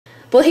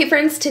Well, hey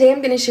friends, today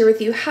I'm going to share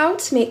with you how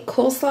to make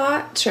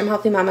coleslaw Trim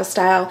Healthy Mama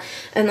style.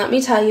 And let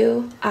me tell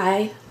you,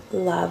 I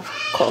love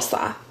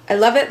coleslaw. I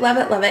love it, love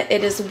it, love it.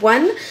 It is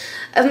one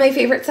of my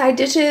favorite side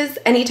dishes.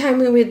 Anytime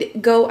we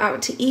would go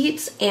out to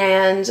eat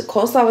and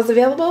coleslaw was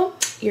available,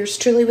 yours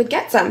truly would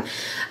get some.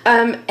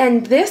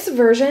 And this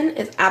version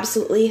is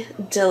absolutely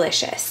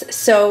delicious.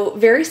 So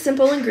very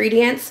simple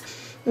ingredients.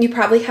 You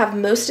probably have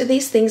most of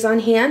these things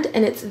on hand,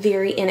 and it's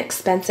very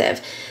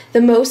inexpensive.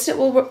 The most it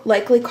will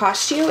likely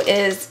cost you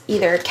is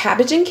either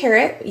cabbage and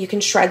carrot. You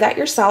can shred that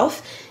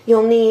yourself.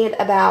 You'll need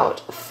about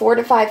 4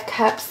 to 5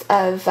 cups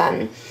of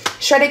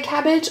shredded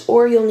cabbage,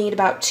 or you'll need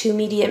about 2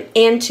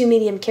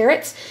 medium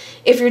carrots.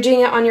 If you're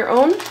doing it on your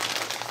own,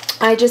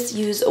 I just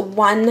use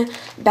 1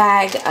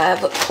 bag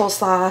of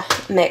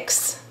coleslaw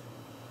mix,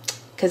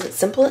 because it's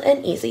simple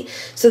and easy.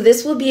 So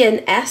this will be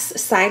an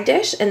S side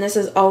dish, and this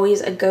is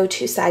always a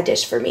go-to side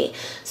dish for me.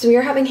 So we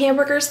are having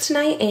hamburgers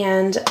tonight,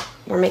 and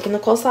we're making the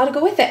coleslaw to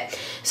go with it.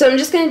 So I'm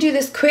just gonna do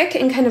this quick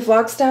and kind of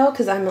vlog style,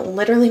 because I'm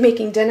literally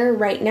making dinner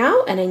right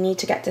now, and I need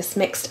to get this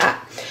mixed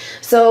up.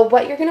 So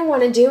what you're gonna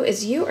wanna do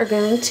is you are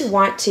going to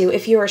want to,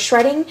 if you are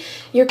shredding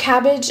your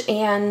cabbage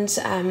and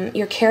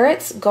your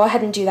carrots, go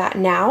ahead and do that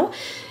now.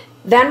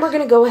 Then we're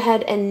going to go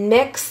ahead and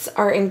mix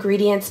our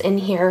ingredients in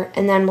here,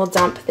 and then we'll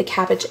dump the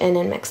cabbage in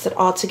and mix it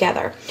all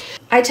together.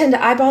 I tend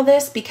to eyeball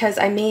this because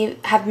I may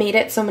have made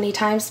it so many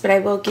times, but I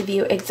will give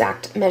you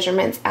exact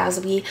measurements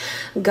as we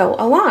go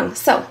along.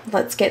 So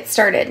let's get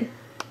started.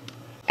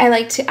 I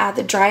like to add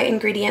the dry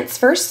ingredients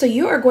first, so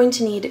you are going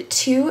to need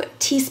 2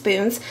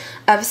 teaspoons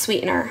of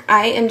sweetener.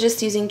 I am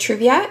just using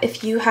Truvia.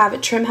 If you have a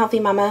Trim Healthy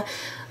Mama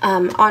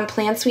on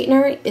plan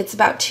sweetener, it's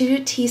about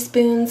 2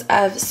 teaspoons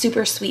of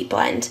super sweet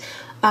blend.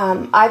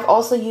 I've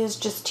also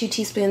used just 2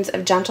 teaspoons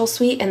of gentle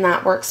sweet, and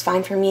that works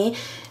fine for me.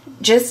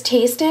 Just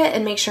taste it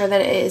and make sure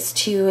that it is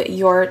to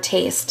your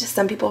taste.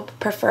 Some people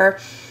prefer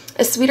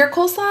a sweeter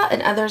coleslaw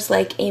and others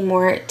like a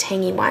more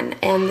tangy one.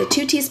 And the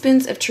 2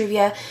 teaspoons of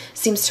Truvia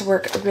seems to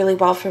work really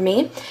well for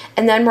me.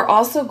 And then we're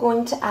also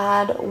going to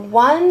add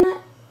 1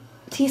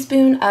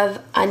 teaspoon of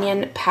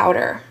onion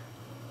powder.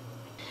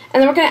 And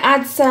then we're going to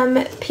add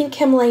some pink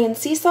Himalayan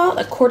sea salt,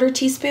 a 1/4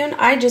 teaspoon.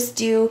 I just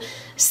do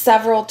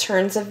several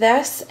turns of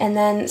this. And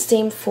then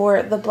same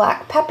for the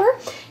black pepper.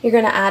 You're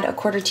going to add a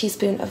 1/4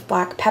 teaspoon of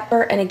black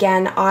pepper. And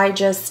again, I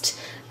just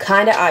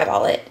kind of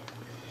eyeball it.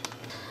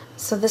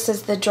 So this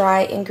is the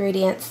dry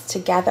ingredients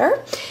together.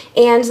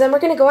 And then we're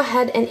going to go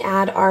ahead and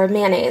add our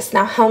mayonnaise.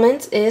 Now,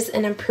 Hellmann's is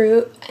an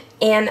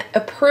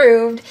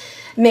approved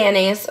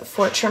mayonnaise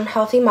for Trim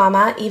Healthy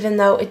Mama, even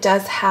though it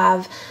does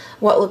have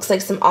what looks like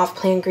some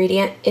off-plan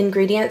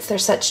ingredients. They're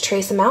such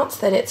trace amounts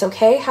that it's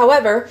okay.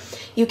 However,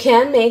 you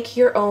can make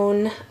your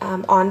own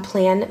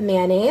on-plan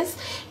mayonnaise,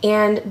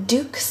 and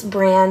Duke's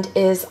brand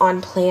is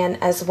on plan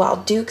as well.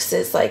 Duke's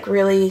is like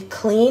really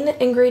clean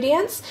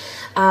ingredients.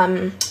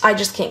 I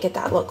just can't get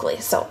that locally,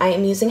 so I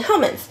am using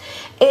Hellmann's.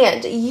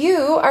 And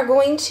you are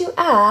going to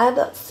add,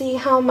 let's see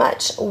how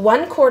much,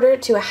 1/4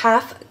 to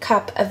 1/2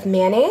 cup of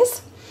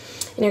mayonnaise.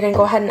 And you're going to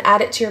go ahead and add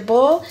it to your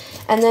bowl,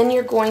 and then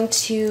you're going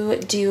to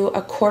do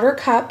a 1/4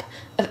 cup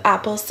of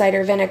apple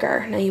cider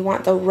vinegar. Now you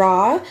want the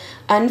raw,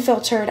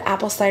 unfiltered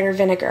apple cider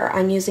vinegar.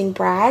 I'm using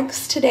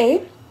Bragg's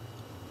today.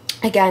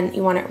 Again,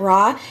 you want it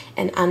raw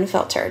and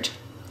unfiltered.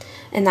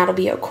 And that'll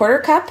be a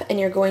 1/4 cup, and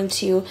you're going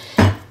to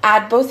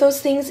add both those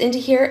things into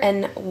here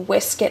and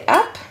whisk it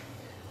up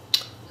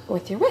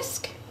with your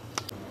whisk.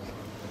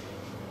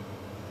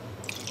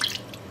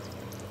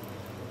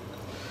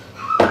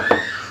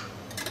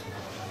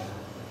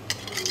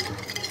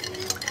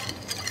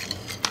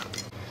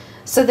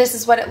 So this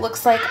is what it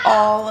looks like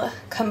all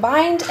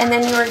combined, and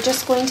then you are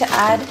just going to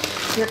add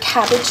your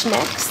cabbage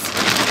mix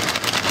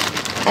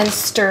and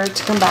stir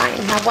to combine.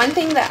 Now, one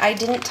thing that I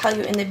didn't tell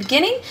you in the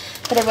beginning,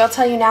 but I will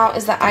tell you now,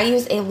 is that I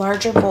use a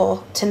larger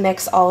bowl to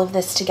mix all of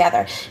this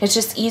together. It's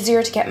just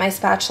easier to get my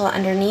spatula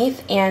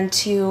underneath and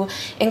to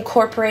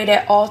incorporate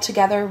it all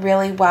together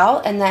really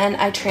well, and then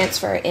I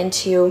transfer it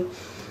into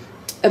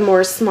a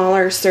more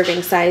smaller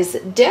serving size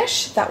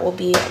dish that will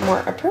be more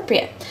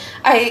appropriate.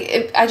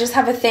 I just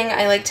have a thing,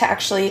 I like to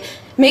actually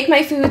make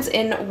my foods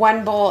in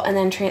one bowl and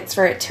then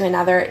transfer it to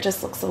another. It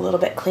just looks a little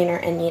bit cleaner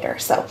and neater.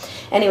 So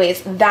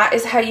anyways, that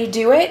is how you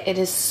do it. It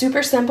is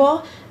super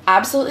simple,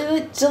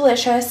 absolutely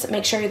delicious.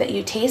 Make sure that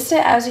you taste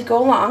it as you go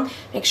along.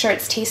 Make sure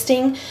it's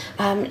tasting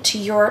to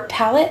your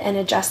palate, and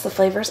adjust the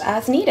flavors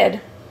as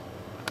needed.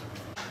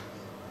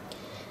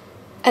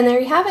 And there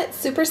you have it,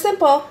 super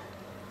simple.